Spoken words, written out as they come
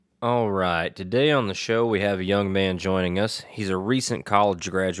All right, today on the show we have a young man joining us. He's a recent college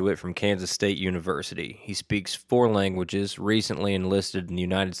graduate from Kansas State University. He speaks 4 languages, recently enlisted in the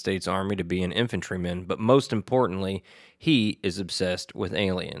United States Army to be an infantryman, but most importantly, he is obsessed with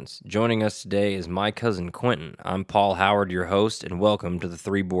aliens. Joining us today is my cousin Quentin. I'm Paul Howard, your host, and welcome to the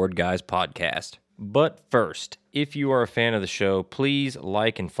Three Board Guys podcast. But first, if you are a fan of the show, please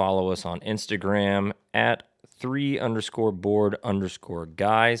like and follow us on Instagram at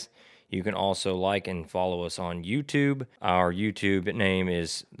 3_board_guys. You can also like and follow us on YouTube. Our YouTube name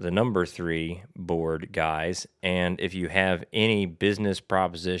is the number 3 board guys. And if you have any business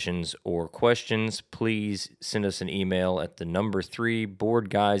propositions or questions, please send us an email at the number 3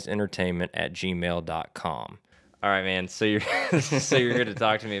 boardguysentertainment@gmail.com. All right, man. So you're you're here to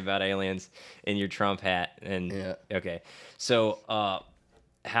talk to me about aliens in your Trump hat, and Yeah. okay. So,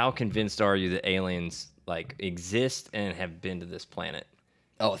 how convinced are you that aliens exist and have been to this planet?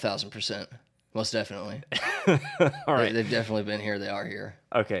 Oh, 1,000%. Most definitely. All right. They've definitely been here. They are here.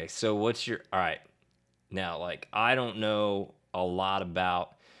 Okay. So all right. Now, I don't know a lot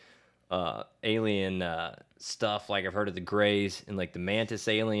about alien stuff. Like I've heard of the Greys and the mantis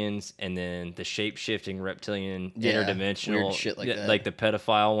aliens, and then the shape-shifting reptilian interdimensional weird shit like that. like the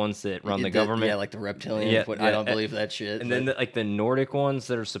pedophile ones that run the government. Yeah, like the reptilian. Yeah, I don't believe that shit. And then the Nordic ones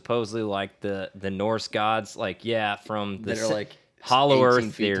that are supposedly like the Norse gods, from the that are like Hollow 18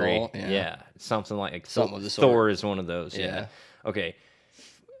 Earth feet theory. tall. Yeah, something like Something of the sort. Thor is one of those. Yeah. Yeah. Okay.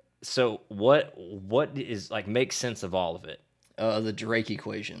 So what is makes sense of all of it? The Drake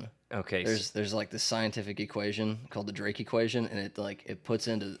equation. Okay. There's like this scientific equation called the Drake equation, and it puts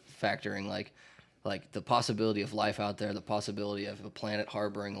into factoring like the possibility of life out there, the possibility of a planet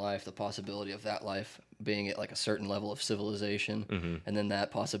harboring life, the possibility of that life being at like a certain level of civilization, and then that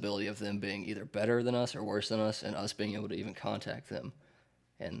possibility of them being either better than us or worse than us, and us being able to even contact them.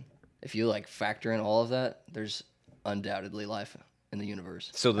 And if you factor in all of that, there's undoubtedly life in the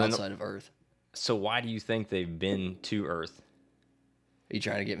universe outside of Earth. So why do you think they've been to Earth? Are you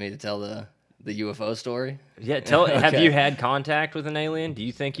trying to get me to tell the UFO story? Yeah, have you had contact with an alien? Do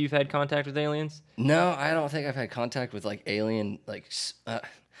you think you've had contact with aliens? No, I don't think I've had contact with alien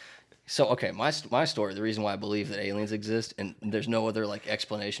So okay, my story. The reason why I believe that aliens exist, and there's no other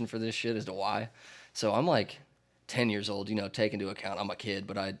explanation for this shit as to why. So I'm 10 years old. Take into account I'm a kid,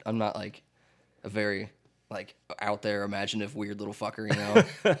 but I'm not a very out there imaginative weird little fucker.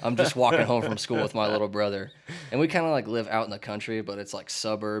 I'm just walking home from school with my little brother, and we kind of live out in the country, but it's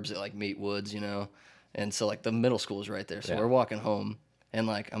suburbs that meet woods. And so the middle school is right there. So we're walking home, and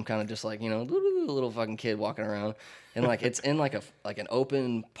I'm kind of just a little fucking kid walking around, and it's in an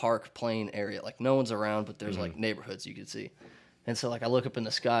open park plain area. No one's around, but there's neighborhoods you can see. And so I look up in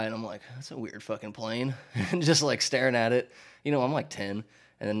the sky, and I'm like, that's a weird fucking plane, and just staring at it. I'm 10,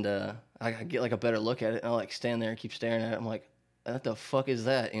 and I get a better look at it, and I stand there and keep staring at it. I'm like, what the fuck is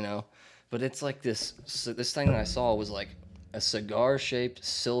that? But it's this thing that I saw was a cigar shaped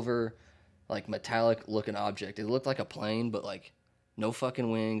silver metallic looking object. It looked like a plane, but no fucking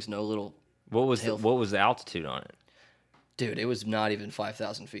wings, no little. What was the altitude on it? Dude, it was not even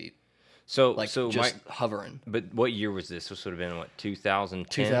 5,000 feet. So just hovering. But what year was this? This would have been what,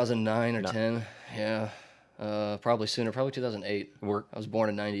 2010? 2009 or 10. Yeah. Probably sooner. Probably 2008. I was born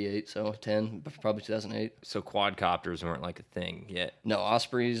in 98, so 10, probably 2008. So quadcopters weren't a thing yet. No,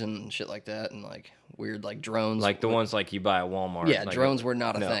 Ospreys and shit like that, and weird drones. The ones you buy at Walmart. Yeah, drones were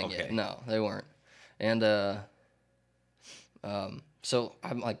not a thing yet. No, they weren't. And so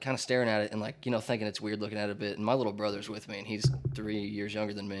I'm kind of staring at it and thinking it's weird looking at it a bit. And my little brother's with me, and he's 3 years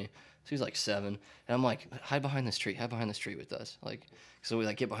younger than me, so he's 7. And I'm like, hide behind this tree with us. So we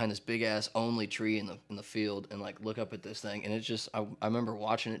get behind this big ass only tree in the field and look up at this thing, and it's just I remember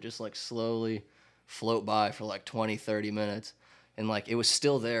watching it just slowly float by for 20, 30 minutes, and it was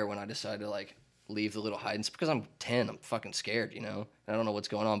still there when I decided to leave the little hiding spot because I'm 10. I'm fucking scared, I don't know what's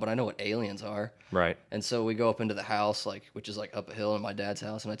going on, but I know what aliens are. Right. And so we go up into the house, which is up a hill in my dad's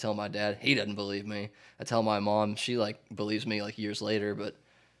house, and I tell my dad, he doesn't believe me. I tell my mom, she believes me years later, but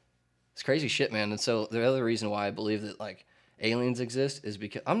it's crazy shit, man. And so the other reason why I believe that aliens exist is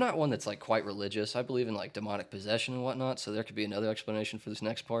because I'm not one that's quite religious. I believe in demonic possession and whatnot, so there could be another explanation for this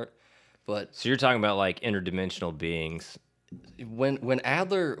next part. But so you're talking about interdimensional beings. When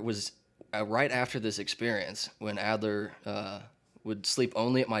Adler was right after this experience, when Adler would sleep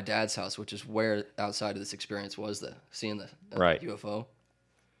only at my dad's house, which is where outside of this experience was seeing the right. UFO,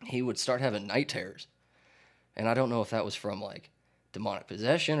 he would start having night terrors, and I don't know if that was from demonic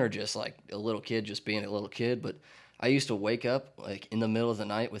possession or just a little kid just being a little kid, but I used to wake up in the middle of the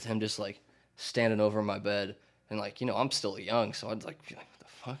night with him just standing over my bed, and I'm still young, so I'd what the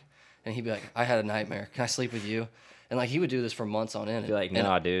fuck? And he'd be like, I had a nightmare. Can I sleep with you? And like he would do this for months on end. Be like,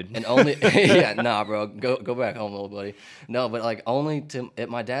 nah, dude. And only yeah, nah, bro. Go back home, little buddy. No, but like only at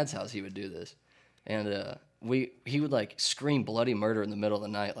my dad's house he would do this. And he would like scream bloody murder in the middle of the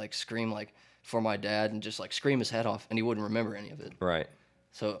night, like scream like for my dad and just like scream his head off and he wouldn't remember any of it. Right.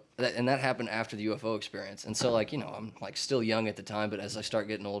 So that happened after the UFO experience. And so like, I'm like still young at the time, but as I start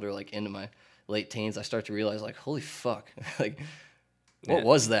getting older, like into my late teens, I start to realize like, holy fuck, like what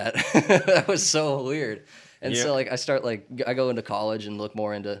was that? That was so weird. And so like I go into college and look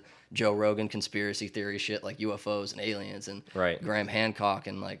more into Joe Rogan conspiracy theory shit like UFOs and aliens and Right. Graham Hancock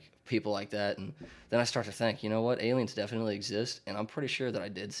and like people like that. And then I start to think, you know what, aliens definitely exist, and I'm pretty sure that I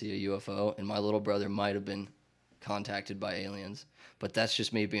did see a UFO, and my little brother might have been contacted by aliens. But that's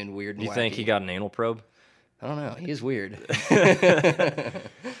just me being weird and You wacky. think he got an anal probe? I don't know. He is weird.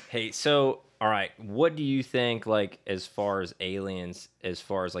 Hey, so all right, what do you think like as far as aliens, as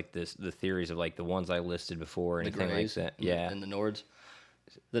far as like the theories of like the ones I listed before, The anything like Greys that? Yeah. and the Nords.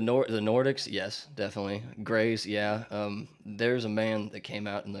 The Nordics, yes, definitely. Greys, yeah. There's a man that came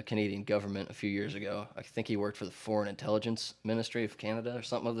out in the Canadian government a few years ago. I think he worked for the Foreign Intelligence Ministry of Canada or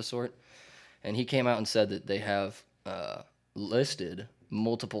something of the sort. And he came out and said that they have listed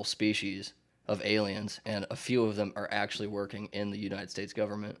multiple species of aliens, and a few of them are actually working in the United States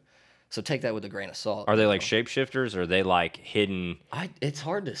government. So take that with a grain of salt. Are they like shapeshifters, or are they like hidden? It's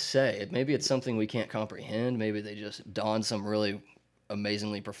hard to say. Maybe it's something we can't comprehend. Maybe they just don some really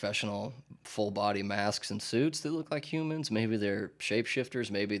amazingly professional full body masks and suits that look like humans. Maybe they're shapeshifters.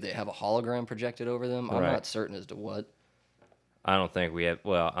 Maybe they have a hologram projected over them. I'm Right. not certain as to what. I don't think we have.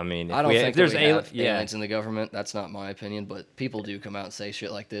 Well, I mean, if I don't think there's that we have yeah, aliens in the government. That's not my opinion, but people do come out and say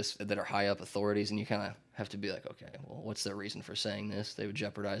shit like this that are high up authorities, and you kind of have to be like, okay, well, what's their reason for saying this? They would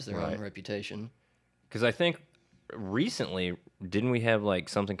jeopardize their Right. own reputation. because I think recently didn't we have like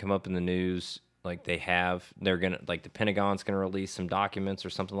something come up in the news? Like they're gonna like the Pentagon's gonna release some documents or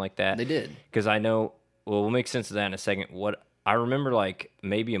something like that. They did. Because I know. Well, we'll make sense of that in a second. What I remember, like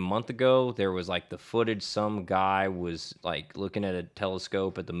maybe a month ago, there was like the footage. Some guy was like looking at a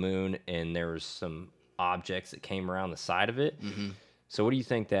telescope at the moon, and there was some objects that came around the side of it. Mm-hmm. So, what do you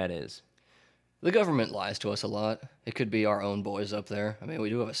think that is? The government lies to us a lot. It could be our own boys up there. I mean, we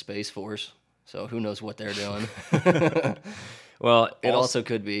do have a space force, so who knows what they're doing. Well, It also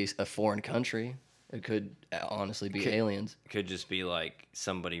could be a foreign country. It could honestly be aliens. could just be like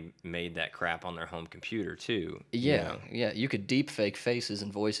somebody made that crap on their home computer too. you Yeah, know? yeah. You could deep fake faces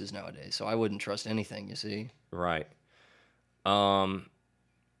and voices nowadays, so I wouldn't trust anything you see. Right.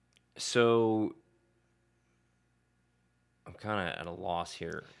 So I'm kind of at a loss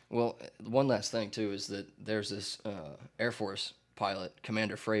here. Well, one last thing too is that there's this Air Force pilot,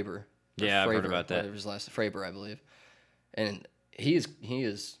 Commander Fravor. or Yeah, I've heard Fravor, about that. whatever his last Fravor, I believe, and he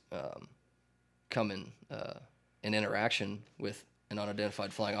is come in interaction with an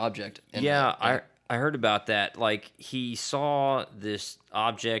unidentified flying object. And Yeah, I heard about that. Like he saw this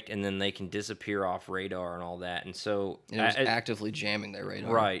object, and then they can disappear off radar and all that. And so, it was actively jamming their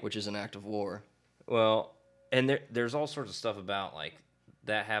radar, Right. which is an act of war. well, and there's all sorts of stuff about like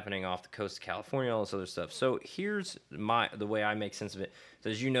that happening off the coast of California, all this other stuff. So here's the way I make sense of it. So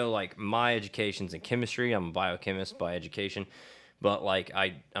as you know, like my education's in chemistry. I'm a biochemist by education, but like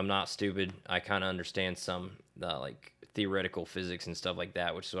I'm not stupid. I kind of understand some like theoretical physics and stuff like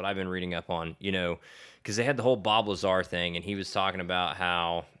that, which is what I've been reading up on. Because they had the whole Bob Lazar thing, and he was talking about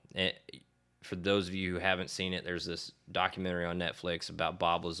how. For those of you who haven't seen it, there's this documentary on Netflix about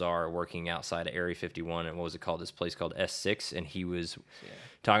Bob Lazar working outside of Area 51, and what was it called? This place called S6, and he was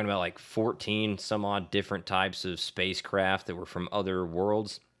talking about like 14 some odd different types of spacecraft that were from other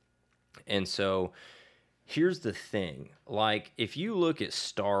worlds. And so here's the thing. Like, if you look at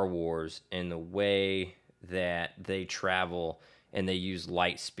Star Wars and the way that they travel and they use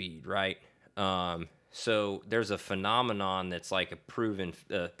light speed, right? So there's a phenomenon that's like a proven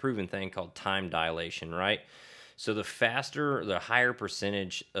thing called time dilation, right? So the higher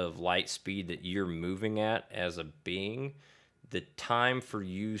percentage of light speed that you're moving at as a being, the time for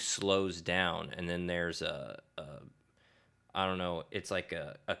you slows down, and then there's I don't know, it's like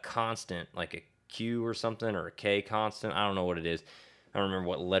a constant, like a Q or something, or a K constant. I don't know what it is. I don't remember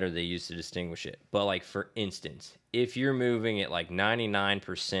what letter they use to distinguish it. But like, for instance, if you're moving at like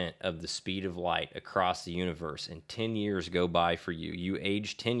 99% of the speed of light across the universe and 10 years go by for you, you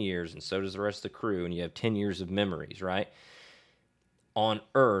age 10 years and so does the rest of the crew, and you have 10 years of memories, right? On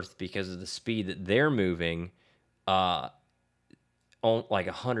Earth, because of the speed that they're moving, like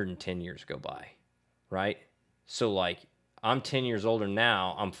 110 years go by, right? So like, I'm 10 years older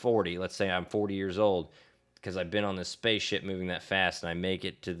now, I'm 40. Let's say I'm 40 years old. because I've been on this spaceship moving that fast and I make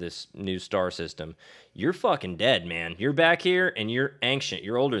it to this new star system, you're fucking dead, man. You're back here and you're ancient.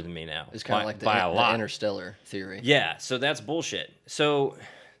 You're older than me now. It's kind of like by a the lot. interstellar theory. Yeah, so that's bullshit. So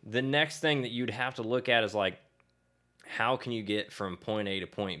the next thing that you'd have to look at is like, how can you get from point A to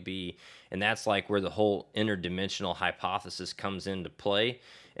point B? And that's like where the whole interdimensional hypothesis comes into play.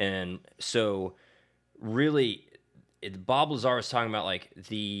 And so really, Bob Lazar was talking about like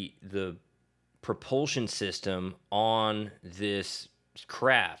the propulsion system on this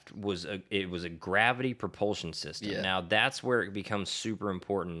craft was a gravity propulsion system. Yeah. Now that's where it becomes super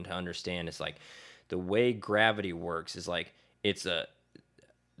important to understand. It's like the way gravity works is like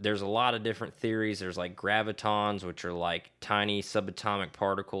there's a lot of different theories. There's like gravitons, which are like tiny subatomic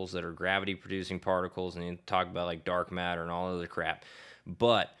particles that are gravity producing particles, and you talk about like dark matter and all other crap.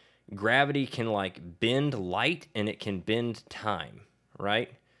 But gravity can like bend light and it can bend time,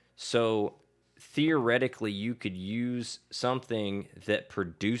 right? So theoretically you could use something that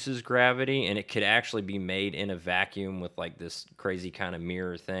produces gravity and it could actually be made in a vacuum with like this crazy kind of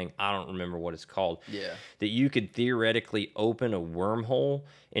mirror thing. I don't remember what it's called. Yeah. That you could theoretically open a wormhole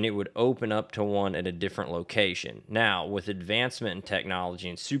and it would open up to one at a different location. Now, with advancement in technology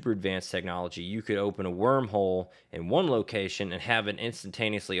and super advanced technology, you could open a wormhole in one location and have it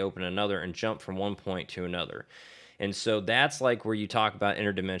instantaneously open another and jump from one point to another. And so that's like where you talk about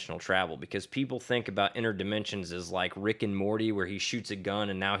interdimensional travel, because people think about interdimensions as like Rick and Morty, where he shoots a gun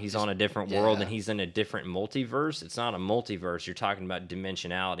and now he's on a different world and he's in a different multiverse. It's not a multiverse. You're talking about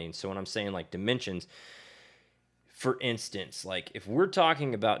dimensionality. And so when I'm saying like dimensions, for instance, like if we're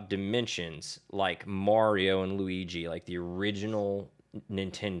talking about dimensions like Mario and Luigi, like the original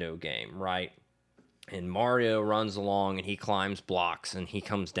Nintendo game, right? And Mario runs along and he climbs blocks and he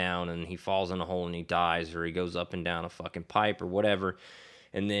comes down and he falls in a hole and he dies, or he goes up and down a fucking pipe or whatever.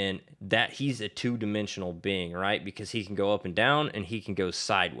 And then that he's a two-dimensional being, right? Because he can go up and down and he can go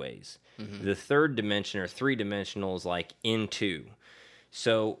sideways. Mm-hmm. The third dimension or three-dimensional is like into.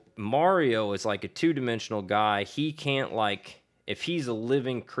 So Mario is like a two-dimensional guy. He can't like, if he's a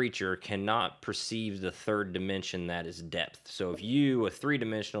living creature, cannot perceive the third dimension, that is depth. So if you, a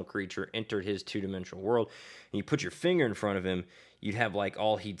three-dimensional creature, entered his two-dimensional world and you put your finger in front of him, you'd have like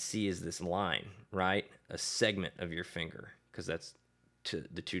all he'd see is this line, right? A segment of your finger, because that's to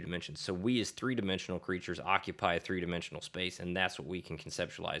the two dimensions. So we as three-dimensional creatures occupy a three-dimensional space, and that's what we can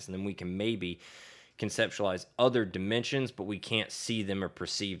conceptualize. And then we can maybe conceptualize other dimensions, but we can't see them or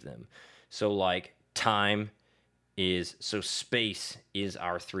perceive them. So like time is, so space is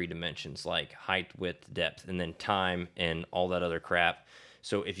our three dimensions, like height, width, depth, and then time and all that other crap.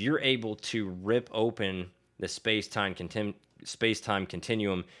 So if you're able to rip open the space-time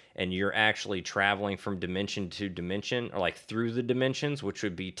continuum and you're actually traveling from dimension to dimension, or like through the dimensions, which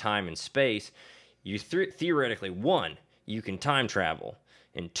would be time and space, you theoretically, one, you can time travel.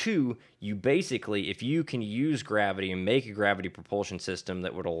 And two, you basically, if you can use gravity and make a gravity propulsion system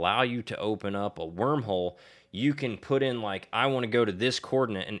that would allow you to open up a wormhole, you can put in like, I want to go to this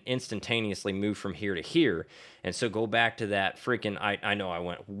coordinate and instantaneously move from here to here. And so go back to that freaking, I know I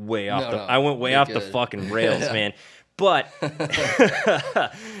went way off the fucking rails, man. But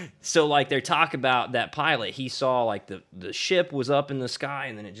so like they talk about that pilot, he saw like the ship was up in the sky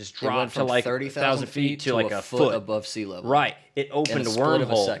and then it just dropped to like 30,000 feet to like a foot above sea level. Right. It opened a split of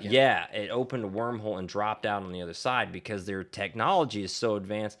a wormhole. second. Yeah, it opened a wormhole and dropped out on the other side because their technology is so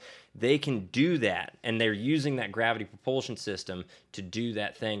advanced. They can do that, and they're using that gravity propulsion system to do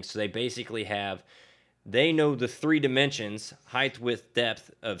that thing. So they basically they know the three dimensions, height, width,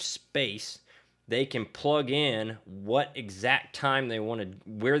 depth of space. They can plug in what exact time they want to,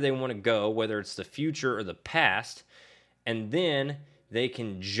 where they want to go, whether it's the future or the past, and then they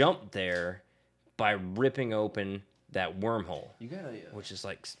can jump there by ripping open that wormhole. You gotta, which is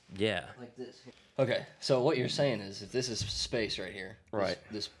like, yeah, like this. Okay, so what you're saying is, if this is space right here, right?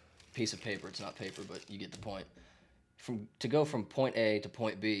 This piece of paper, it's not paper, but you get the point. To go from point A to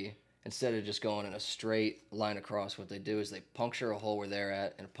point B, instead of just going in a straight line across, what they do is they puncture a hole where they're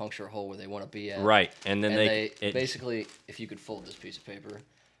at and puncture a hole where they want to be at. Right, and then they basically, if you could fold this piece of paper,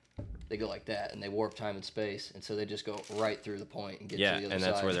 they go like that, and they warp time and space, and so they just go right through the point and get to the other side. Yeah, and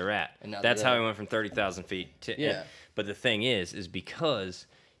that's where they're at. And that's how we went from 30,000 feet to... Yeah. But the thing is because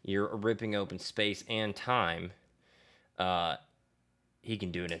you're ripping open space and time, he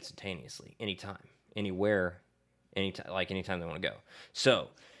can do it instantaneously, anytime, anywhere, anytime they want to go. So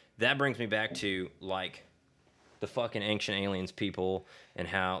that brings me back to like the fucking ancient aliens people and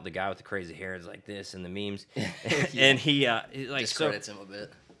how the guy with the crazy hair is like this and the memes, and he like discredits him a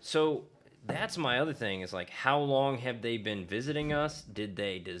bit. So that's my other thing is like, how long have they been visiting us? Did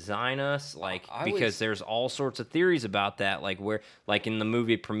they design us? Like, because there's all sorts of theories about that. Like where, like in the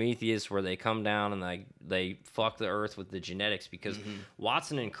movie Prometheus, where they come down and they fuck the Earth with the genetics. Because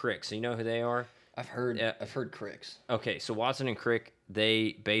Watson and Crick, so you know who they are? I've heard Cricks. Okay, so Watson and Crick,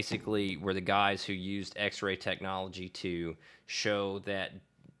 they basically were the guys who used X-ray technology to show that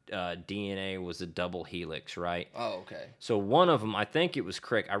DNA was a double helix, right? Oh, okay. So one of them, I think it was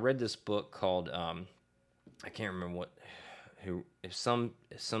Crick. I read this book called I can't remember if some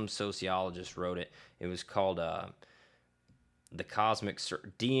sociologist wrote it. It was called the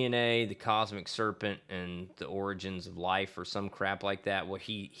DNA, the Cosmic Serpent, and the Origins of Life, or some crap like that. Where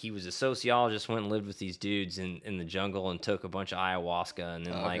he was a sociologist, went and lived with these dudes in the jungle and took a bunch of ayahuasca, and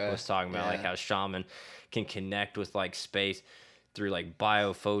then was talking about like how shaman can connect with like space through like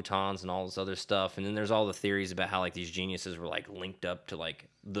biophotons and all this other stuff. And then there's all the theories about how like these geniuses were like linked up to like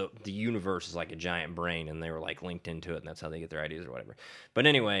the universe is like a giant brain, and they were like linked into it, and that's how they get their ideas or whatever. But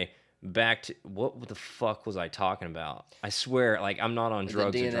anyway, back to what the fuck was I talking about? I swear, like I'm not on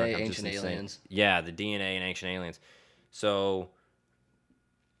drugs the DNA, or drunk. I'm ancient just aliens. Yeah, the DNA and ancient aliens. So,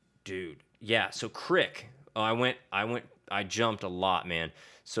 dude, yeah. So Crick, I jumped a lot, man.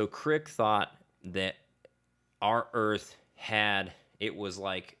 So Crick thought that our Earth it was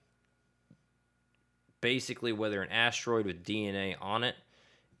like basically whether an asteroid with DNA on it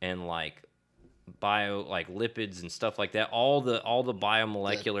and like lipids and stuff like that, all the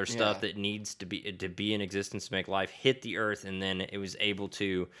biomolecular stuff that needs to be in existence to make life hit the Earth, and then it was able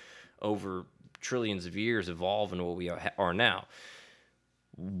to over trillions of years evolve into what we are now.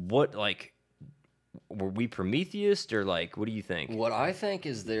 What, like, were we Prometheus, or like, what do you think? What I think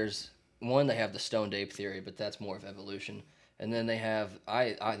is they have the stoned ape theory, but that's more of evolution. And then they have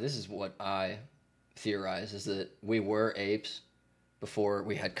this is what I theorize, is that we were apes before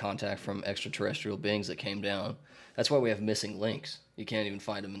we had contact from extraterrestrial beings that came down. That's why we have missing links. You can't even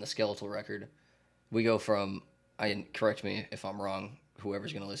find them in the skeletal record. We go from, correct me if I'm wrong,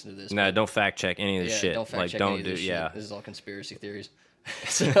 whoever's going to listen to this. No, don't fact check any of this shit. Don't fact check any of this shit. This is all conspiracy theories.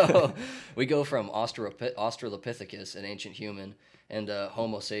 So we go from Australopithecus, an ancient human, and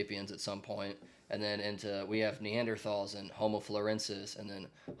Homo sapiens at some point, and then we have Neanderthals and Homo florensis, and then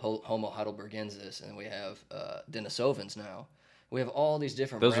Homo heidelbergensis, and we have Denisovans now. We have all these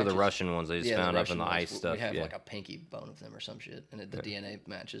different Those branches. are the Russian ones they just found up in the ice stuff. We have like a pinky bone of them or some shit, and the DNA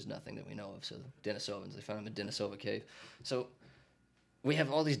matches nothing that we know of. So Denisovans, they found them in Denisova Cave. So we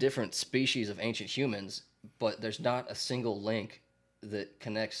have all these different species of ancient humans, but there's not a single link that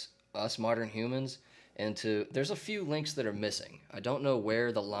connects us modern humans into. There's a few links that are missing. I don't know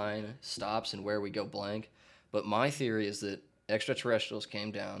where the line stops and where we go blank, but my theory is that extraterrestrials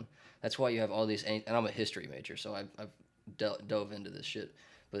came down. That's why you have all these, and I'm a history major, so I've dove into this shit.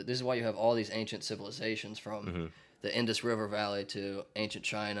 But this is why you have all these ancient civilizations, from the Indus River Valley to ancient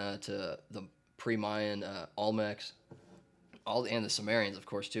China to the pre-Mayan Olmecs, and the Sumerians, of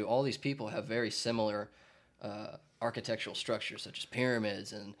course, too. All these people have very similar architectural structures, such as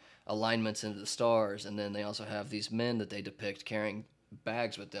pyramids and alignments into the stars. And then they also have these men that they depict carrying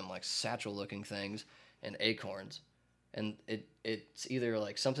bags with them, like satchel-looking things, and acorns. And it's either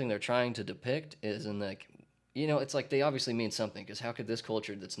like something they're trying to depict is in like, it's like they obviously mean something, because how could this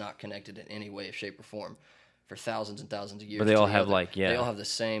culture that's not connected in any way, shape, or form for thousands and thousands of years, but they all have they all have the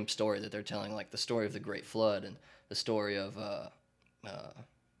same story that they're telling, like the story of the Great Flood and the story of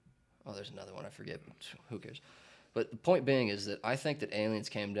there's another one I forget, who cares. But the point being is that I think that aliens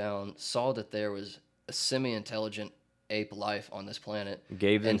came down, saw that there was a semi-intelligent ape life on this planet,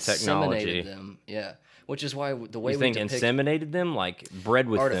 gave them technology, inseminated them, which is why the way you think inseminated them, like bred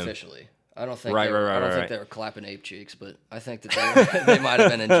with artificially. I don't think I don't think they were clapping ape cheeks, but I think that they might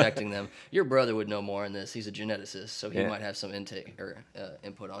have been injecting them. Your brother would know more on this. He's a geneticist, so he might have some intake or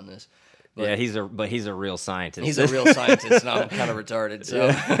input on this. But he's a real scientist. He's a real scientist, and I'm kind of retarded. So,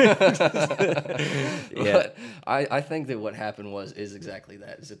 But I think that what happened is exactly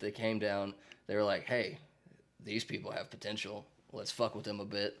that: is that they came down, they were like, "Hey, these people have potential. Let's fuck with them a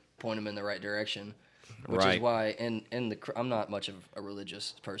bit, point them in the right direction." Which is why I'm not much of a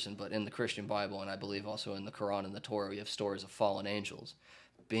religious person, but in the Christian Bible, and I believe also in the Quran and the Torah, we have stories of fallen angels,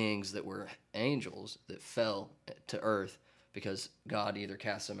 beings that were angels that fell to earth because God either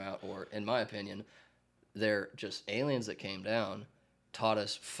cast them out, or, in my opinion, they're just aliens that came down, taught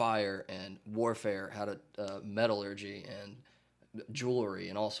us fire and warfare, how to metallurgy and jewelry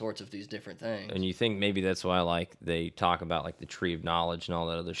and all sorts of these different things. And you think maybe that's why, like, they talk about like the tree of knowledge and all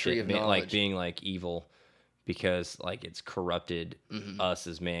that other shit, like being like evil because like it's corrupted us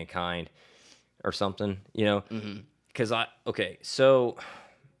as mankind or something, Because so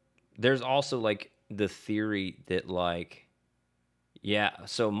there's also like the theory that like, yeah.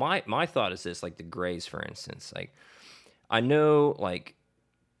 So my thought is this, like the Greys, for instance. Like I know, like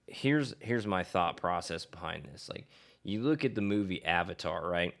here's my thought process behind this. Like you look at the movie Avatar,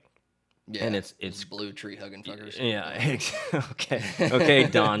 right? Yeah, And it's blue tree hugging fuckers. yeah. Okay,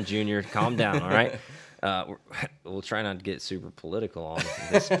 Don Jr., calm down. All right. We'll try not to get super political on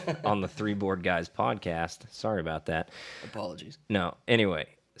this on the Three Board Guys podcast. Sorry about that. Apologies. No. Anyway,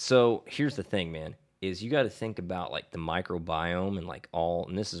 so here's the thing, man. Is you got to think about like the microbiome and like all,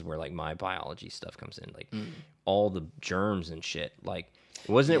 and this is where like my biology stuff comes in, like all the germs and shit. Like,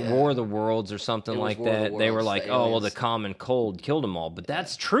 wasn't it Yeah. War of the Worlds or something It was like War of the that? They were Worlds, like, the oh, well, the aliens. common cold killed them all. But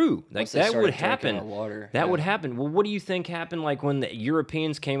that's true. Like Once they that would started drinking happen. our water, That yeah. would happen. Well, what do you think happened like when the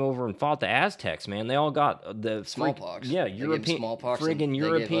Europeans came over and fought the Aztecs, man? They all got the Smallpox. Yeah, They gave 'em European smallpox and friggin' they gave us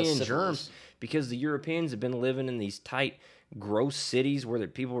European syphilis. germs, because the Europeans have been living in these tight, gross cities where the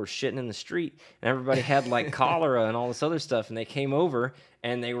people were shitting in the street and everybody had like cholera and all this other stuff, and they came over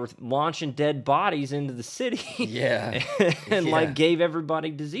and they were launching dead bodies into the city. Yeah. and Yeah. like gave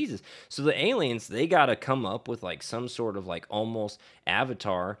everybody diseases. So the aliens, they got to come up with like some sort of like almost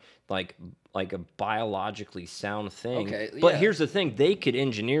Avatar, like a biologically sound thing. Okay, But yeah. here's the thing, they could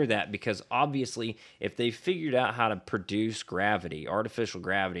engineer that, because obviously if they figured out how to produce gravity, artificial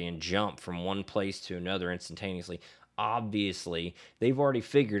gravity, and jump from one place to another instantaneously, obviously they've already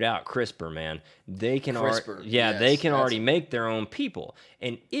figured out CRISPR, man. They can CRISPR, they yes, can that's- already make their own people.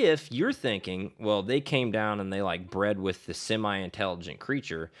 And if you're thinking, well, they came down and they like bred with the semi-intelligent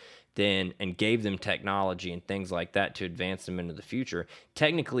creature, then and gave them technology and things like that to advance them into the future,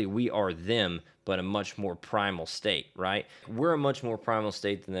 technically we are them, but a much more primal state, right? We're a much more primal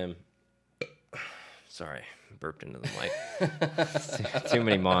state than them. Sorry, burped into the mic. Too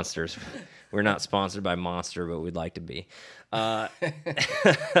many monsters. We're not sponsored by Monster, but we'd like to be.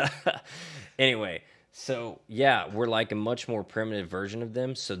 Anyway, so yeah, we're like a much more primitive version of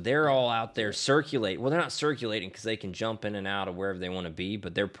them. So they're all out there circulating. Well, they're not circulating because they can jump in and out of wherever they want to be,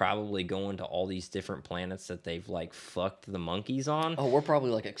 but they're probably going to all these different planets that they've like fucked the monkeys on. Oh, we're probably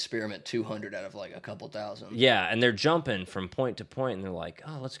like experiment 200 out of like a couple thousand. Yeah, and they're jumping from point to point, and they're like,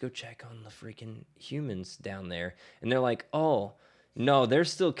 oh, let's go check on the freaking humans down there. And they're like, oh, no, they're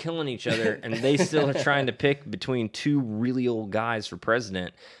still killing each other, and they still are trying to pick between two really old guys for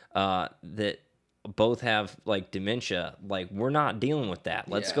president that both have like dementia. Like, we're not dealing with that.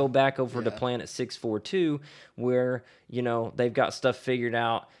 Let's Yeah. go back over to Yeah. planet 642, where, you know, they've got stuff figured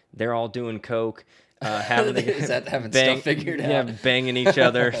out. They're all doing coke. Having Is that having stuff figured Yeah, out? banging each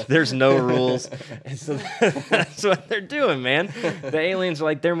other. There's no rules. And so that's what they're doing, man. The aliens are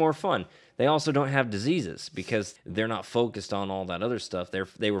like, they're more fun. They also don't have diseases because they're not focused on all that other stuff.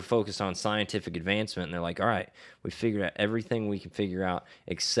 They were focused on scientific advancement, and they're like, all right, we figured out everything we can figure out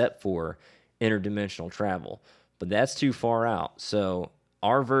except for interdimensional travel. But that's too far out. So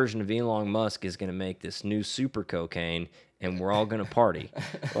our version of Elon Musk is going to make this new super cocaine, and we're all going to party.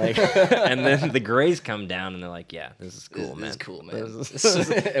 Like, and then the Greys come down, and they're like, yeah, this is cool, man. This is cool, man. This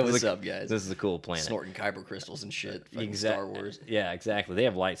What's up, guys? This is a cool planet. Snorting kyber crystals and shit. Fucking Exact- Star Wars. Yeah, exactly. They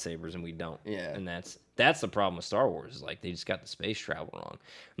have lightsabers and we don't. Yeah. And that's the problem with Star Wars, is like they just got the space travel wrong.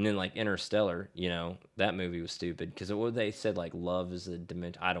 And then like Interstellar, you know, that movie was stupid because what they said, like, love is a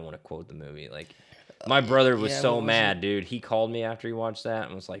dimension. I don't want to quote the movie. Like, my brother was yeah, so what was mad, dude. He called me after he watched that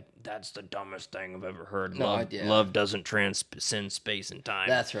and was like, "That's the dumbest thing I've ever heard. No, Love, yeah. love doesn't transcend space and time."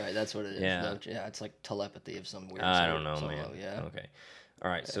 That's right. That's what it is. Yeah. Love- yeah, it's like telepathy of some weird I sort. don't know, So, man. yeah. Okay.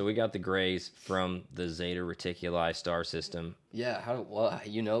 All right. So we got the Greys from the Zeta Reticuli star system. Yeah.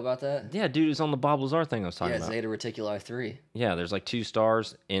 You know about that? Yeah, dude, it's on the Bob Lazar thing I was talking Yeah, about. Zeta Reticuli 3. Yeah, there's like 2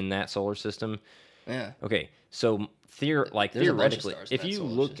 stars in that solar system. Yeah. Okay, so There's a bunch of theoretically, stars in if that you solar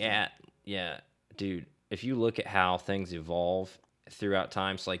look system. at, dude, if you look at how things evolve throughout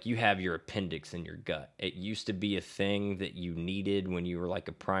time, so like you have your appendix in your gut. It used to be a thing that you needed when you were like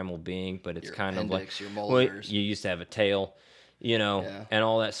a primal being, but it's Your kind appendix, of your like, molars. you used to have a tail, you know, Yeah. and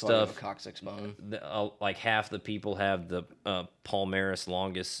all that That's why you have stuff. a coccyx bone. Like half the people have the palmaris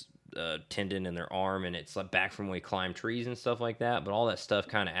longus tendon in their arm, and it's like back from when we climb trees and stuff like that. But all that stuff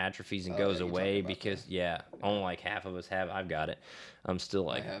kind of atrophies and goes yeah, you're away talking about because only like half of us have. I've got it. I'm still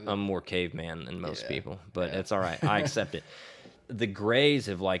like have it. I'm more caveman than most Yeah. people, but Yeah. it's all right. I accept it. The Greys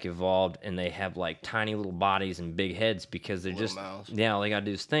have like evolved, and they have like tiny little bodies and big heads because they're Little just mouths. yeah. All they gotta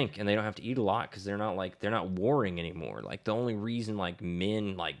do is think, and they don't have to eat a lot because they're not warring anymore. Like the only reason like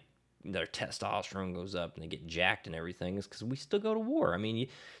men like their testosterone goes up and they get jacked and everything is because we still go to war. I mean,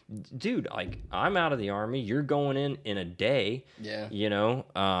 dude, like I'm out of the Army. You're going in a day. Yeah. You know,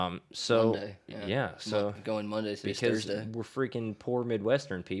 so Monday. yeah, so going Monday to because Thursday. we're freaking poor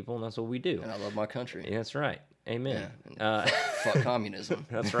Midwestern people, and that's what we do. And I love my country. Yeah, that's right. Amen. Fuck communism.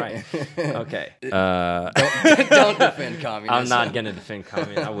 That's right. Okay. Don't defend communism. I'm not going to defend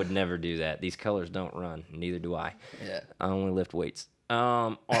communism. I would never do that. These colors don't run. Neither do I. Yeah. I only lift weights.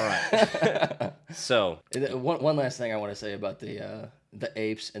 All right. So one last thing I want to say about the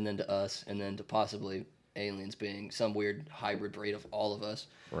apes, and then to us, and then to possibly aliens being some weird hybrid breed of all of us.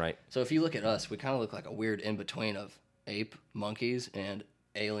 right. So if you look at us, we kind of look like a weird in between of ape, monkeys, and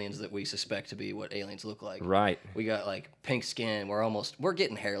aliens that we suspect to be what aliens look like. Right. We got like pink skin. We're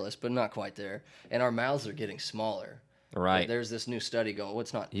getting hairless, but not quite there. And our mouths are getting smaller. Right. There's this new study going. Well,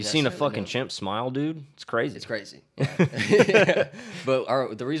 it's not. You seen a necessarily fucking new. chimp smile, dude? It's crazy. It's crazy. Yeah.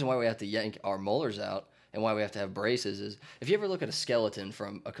 But the reason why we have to yank our molars out and why we have to have braces is if you ever look at a skeleton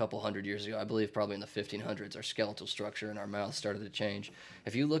from a couple hundred years ago, I believe probably in the 1500s, our skeletal structure in our mouth started to change.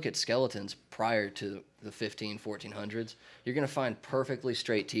 If you look at skeletons prior to the 1400s, you're going to find perfectly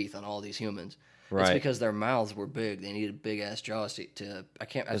straight teeth on all these humans. Right. It's because their mouths were big. They needed big ass jaws to I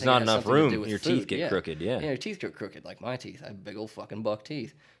can't. There's I think not it has enough something to room. do with Your food. teeth get crooked, yeah. Yeah, your teeth get crooked like my teeth. I have big old fucking buck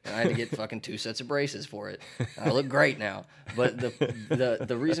teeth, and I had to get fucking 2 sets of braces for it. I look great now, but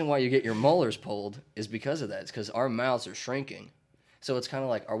the reason why you get your molars pulled is because of that. It's because our mouths are shrinking. So it's kind of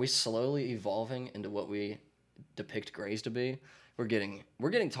like, are we slowly evolving into what we depict grays to be? We're getting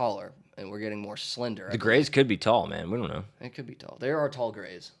taller and we're getting more slender. The grays could be tall, man. We don't know. It could be tall. There are tall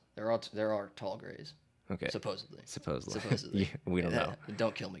grays. There are tall grays. Okay. Supposedly. Yeah, we don't know.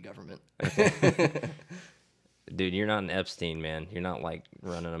 Don't kill me, government. Dude, you're not an Epstein, man. You're not like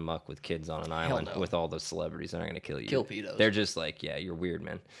running amok with kids on an island no. with all those celebrities. They're not gonna kill you. Kill pedos. They're just like, yeah, you're weird,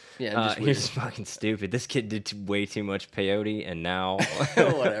 man. Yeah, I'm just you're weird. just fucking stupid. This kid did way too much peyote, and now.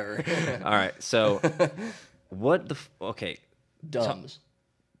 Whatever. All right, so what the? Okay, Dumbs.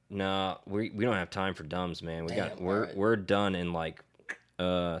 nah, we don't have time for dumbs, man. Damn, We're alright. we're done in like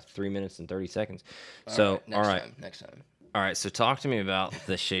 3 minutes and 30 seconds. So all right. Next time. All right, so talk to me about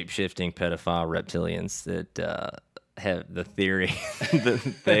the shape-shifting pedophile reptilians that have the theory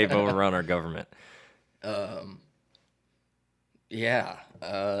that they've overrun our government. Yeah.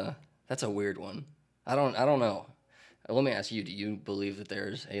 That's a weird one. I don't know. Let me ask you, do you believe that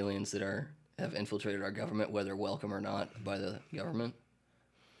there's aliens that have infiltrated our government, whether welcome or not by the government?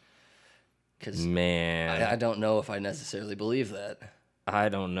 Because Man, I don't know if I necessarily believe that. I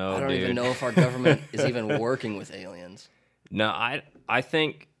don't know, I don't dude. even know if our government is even working with aliens. No, I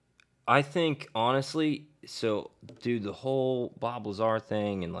think honestly, so dude, the whole Bob Lazar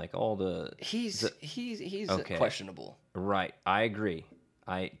thing and like all the He's Okay. questionable. right, I agree.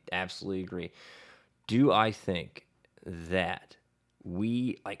 I absolutely agree. Do I think that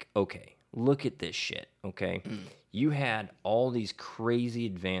we like okay, look at this shit, okay? You had all these crazy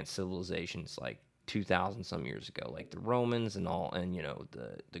advanced civilizations like 2,000 some years ago, like the Romans and all, and you know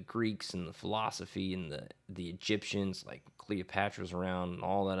the Greeks and the philosophy and the Egyptians, like Cleopatra's around and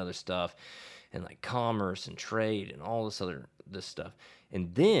all that other stuff, and like commerce and trade and all this stuff,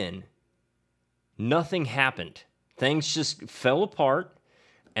 and then nothing happened. Things just fell apart,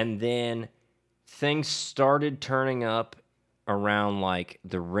 and then things started turning up around like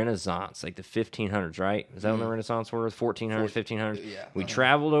the Renaissance, like the 1500s, right? Is that when the Renaissance were? 1400s, 1500s? Yeah. We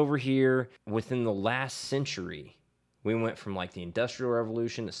traveled over here within the last century. We went from like the Industrial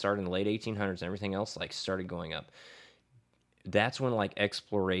Revolution that started in the late 1800s and everything else like started going up. That's when like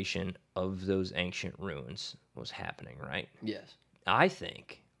exploration of those ancient ruins was happening, right? Yes. I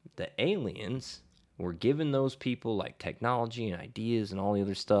think the aliens were giving those people like technology and ideas and all the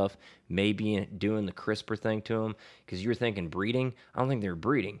other stuff, maybe doing the CRISPR thing to them. Because you're thinking breeding. I don't think they were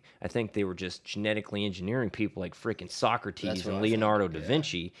breeding. I think they were just genetically engineering people like freaking Socrates That's what and I Leonardo think, da yeah.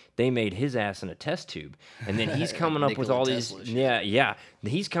 Vinci. They made his ass in a test tube. And then he's coming up with Nikola all these. Tesla shit. Yeah.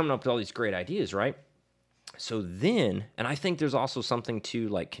 He's coming up with all these great ideas, right? So then, and I think there's also something to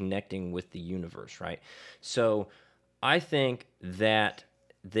like connecting with the universe, right? So I think that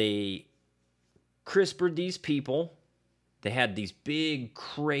they CRISPR'd these people. They had these big,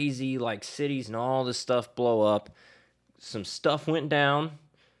 crazy like cities and all this stuff blow up. Some stuff went down,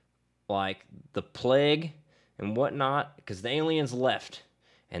 like the plague and whatnot, because the aliens left.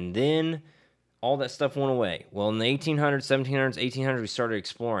 And then all that stuff went away. Well, in the 1800s, 1700s, 1800s, we started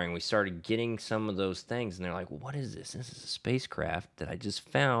exploring. We started getting some of those things. And they're like, what is this? This is a spacecraft that I just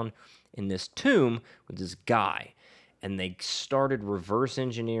found in this tomb with this guy. And they started reverse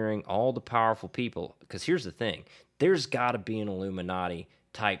engineering all the powerful people. Because here's the thing. There's got to be an Illuminati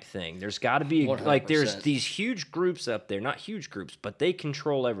type thing. There's got to be like there's 100%. these huge groups up there, not huge groups, but they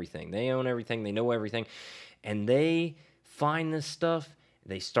control everything. They own everything. They know everything, and they find this stuff.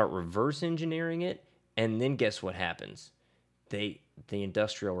 They start reverse engineering it, and then guess what happens? The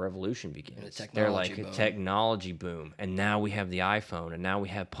Industrial Revolution begins. They're like a technology boom, and now we have the iPhone, and now we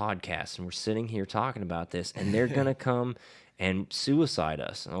have podcasts, and we're sitting here talking about this, and they're gonna come and suicide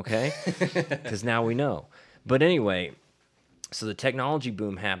us, okay? Because now we know. But anyway, so the technology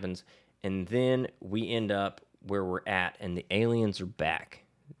boom happens, and then we end up where we're at, and the aliens are back.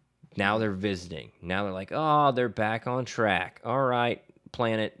 Now they're visiting. Now they're like, oh, they're back on track. All right,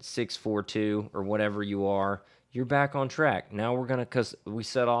 Planet 642 or whatever you are, you're back on track. Now we're gonna, cause we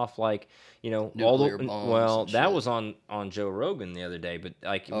set off like, nuclear bombs. Well, that was on Joe Rogan the other day, but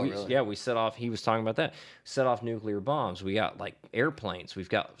like, Really? we set off. He was talking about that. Set off nuclear bombs. We got like airplanes. We've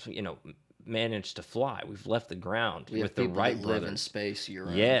got managed to fly. We've left the ground with the Wright live brothers. In space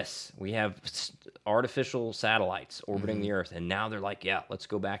year-round. Yes, we have artificial satellites orbiting the Earth, and now they're like, yeah, let's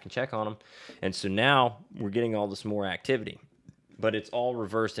go back and check on them. And so now we're getting all this more activity, but it's all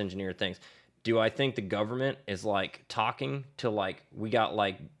reverse engineered things. Do I think the government is like talking to like we got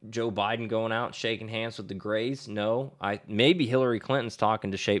like Joe Biden going out shaking hands with the Greys? No, maybe Hillary Clinton's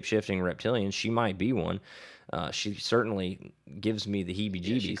talking to shape-shifting reptilians. She might be one. She certainly gives me the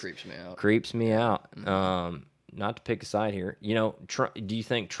heebie-jeebies. Yeah, she creeps me out. Creeps me out. Not to pick a side here. Do you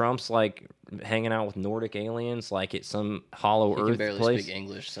think Trump's like hanging out with Nordic aliens like it's some hollow He Earth can barely place? speak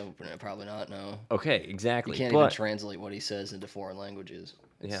English, so probably not. No. Okay, exactly. You can't even translate what he says into foreign languages.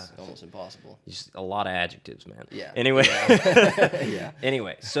 It's almost impossible. Just a lot of adjectives, man. Yeah. Anyway. Yeah.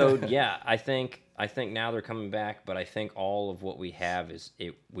 Anyway, so yeah, I think now they're coming back, but I think all of what we have is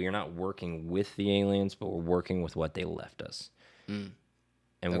we are not working with the aliens, but we're working with what they left us. And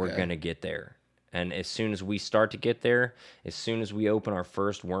we're gonna get there. And as soon as we start to get there, as soon as we open our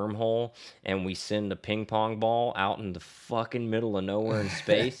first wormhole and we send a ping pong ball out in the fucking middle of nowhere in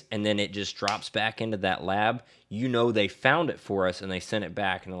space, and then it just drops back into that lab, they found it for us and they sent it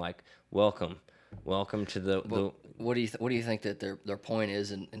back and they're like, welcome to the. What do you think that their point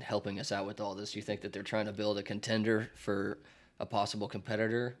is in helping us out with all this? Do you think that they're trying to build a contender for a possible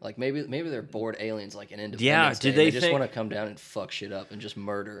competitor? Like maybe they're bored aliens like an Independence Yeah, Day. do they just want to come down and fuck shit up and just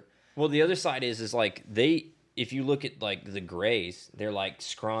murder? Well, the other side is like if you look at like the Greys, they're like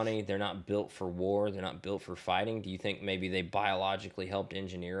scrawny. They're not built for war. They're not built for fighting. Do you think maybe they biologically helped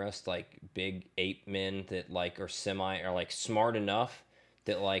engineer us like big ape men that like are like smart enough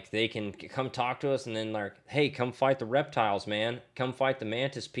that like they can come talk to us and then like, hey, come fight the reptiles, man. Come fight the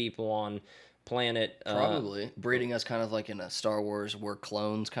mantis people on planet Probably breeding us kind of like in a Star Wars we're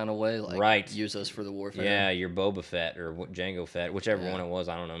clones kind of way, like right. Use us for the warfare. Yeah, you're Boba Fett or Jango Fett, whichever one it was.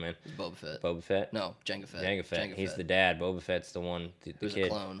 I don't know, man. It's Boba Fett. Boba Fett? No, Jango Fett. Jango Fett. Jango He's Fett. the dad. Boba Fett's the one, the Who's kid. a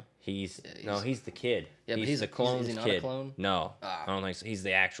clone? He's the kid. Yeah, but he's the clone's is he not kid. a clone? No, I don't think so. He's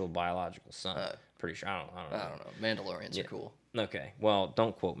the actual biological son. Pretty sure. I don't know. I don't know. Mandalorians are cool. Okay. Well,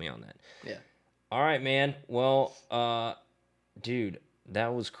 don't quote me on that. Yeah. All right, man. Well, dude,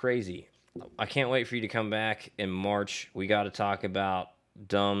 that was crazy. I can't wait for you to come back in March. We got to talk about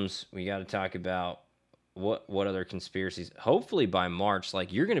dumbs. We got to talk about what other conspiracies. Hopefully by March,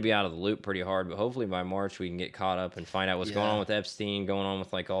 like you're going to be out of the loop pretty hard, but hopefully by March we can get caught up and find out what's going on with Epstein, going on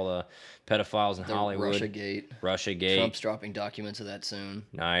with like all the pedophiles in Hollywood. Russiagate. Trump's dropping documents of that soon.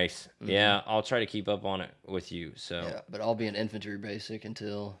 Nice. Yeah, I'll try to keep up on it with you. So yeah, but I'll be an infantry basic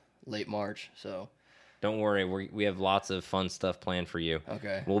until late March. So don't worry, we have lots of fun stuff planned for you.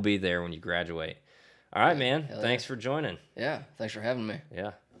 Okay. We'll be there when you graduate. All right, man. Thanks for joining. Yeah, thanks for having me.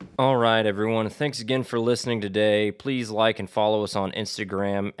 Yeah. All right, everyone. Thanks again for listening today. Please like and follow us on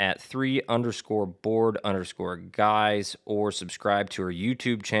Instagram at 3_board_guys or subscribe to our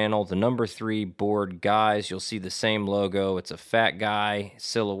YouTube channel, the number 3 board guys. You'll see the same logo. It's a fat guy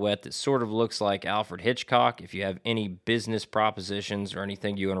silhouette that sort of looks like Alfred Hitchcock. If you have any business propositions or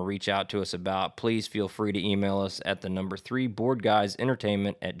anything you want to reach out to us about, please feel free to email us at the number 3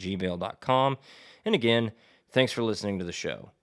 boardguysentertainment@gmail.com. And again, thanks for listening to the show.